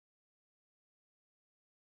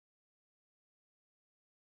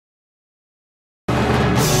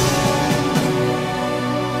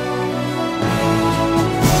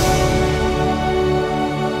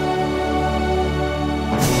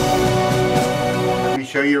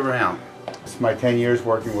show you around. It's my 10 years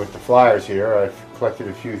working with the Flyers here. I've collected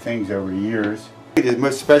a few things over the years. The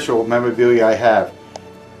most special memorabilia I have.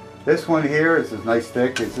 This one here is a nice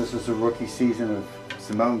stick. This is a rookie season of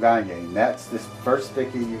Simone Gange. And that's this first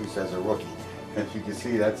stick he used as a rookie. As you can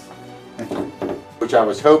see, that's which I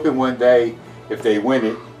was hoping one day, if they win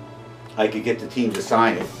it, I could get the team to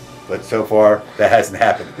sign it. But so far, that hasn't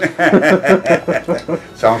happened.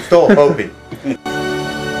 So I'm still hoping.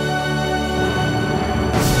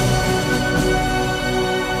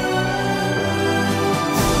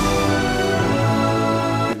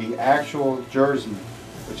 The actual jersey,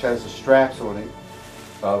 which has the straps on it,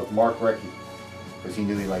 of Mark Recchi, because he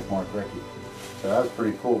knew he liked Mark Recchi. So that was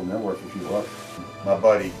pretty cool, and they're worth a few bucks. My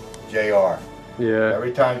buddy, JR. Yeah.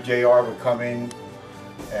 Every time JR would come in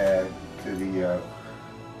to the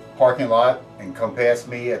parking lot and come past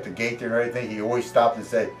me at the gate there and everything, he always stopped and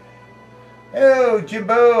said, "Hello,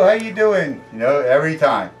 Jimbo, how you doing?" You know, every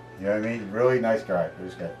time. You know what I mean? Really nice guy.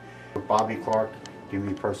 This guy. Bobby Clark gave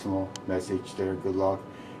me a personal message there. Good luck.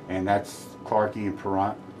 And that's Clarkie and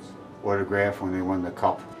Perrant's autograph when they won the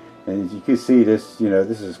cup. And as you can see, this, you know,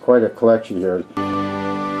 this is quite a collection here.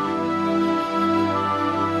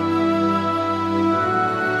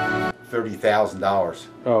 $30,000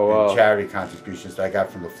 in charity contributions that I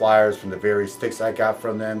got from the Flyers, from the various sticks I got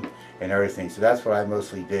from them, and everything. So that's what I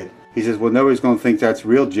mostly did. He says, "Well, nobody's going to think that's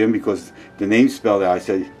real, Jim, because the name's spelled out." I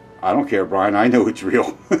said, "I don't care, Brian. I know it's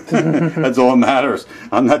real. That's all that matters.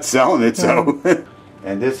 I'm not selling it." So,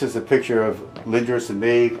 and this is a picture of Lindros and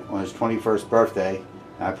me on his 21st birthday.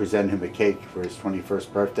 I presented him a cake for his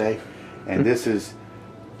 21st birthday, and this is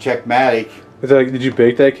Checkmatic. Is that, did you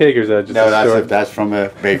bake that cake, or is that just that's from a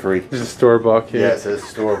bakery. Just a store-bought cake? Yes, it's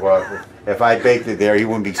store-bought. If I baked it there, he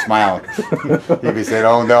wouldn't be smiling. He'd be saying,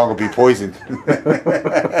 "Oh no, I'm going to be poisoned."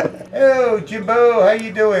 "Hello, Jimbo, how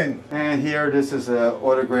you doing?" And here, this is an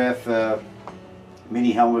autographed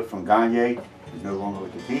mini helmet from Gange. He's no longer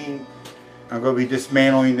with the team. I'm going to be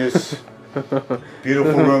dismantling this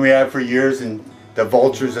beautiful room we had for years, and the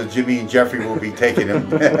vultures of Jimmy and Jeffrey will be taking him.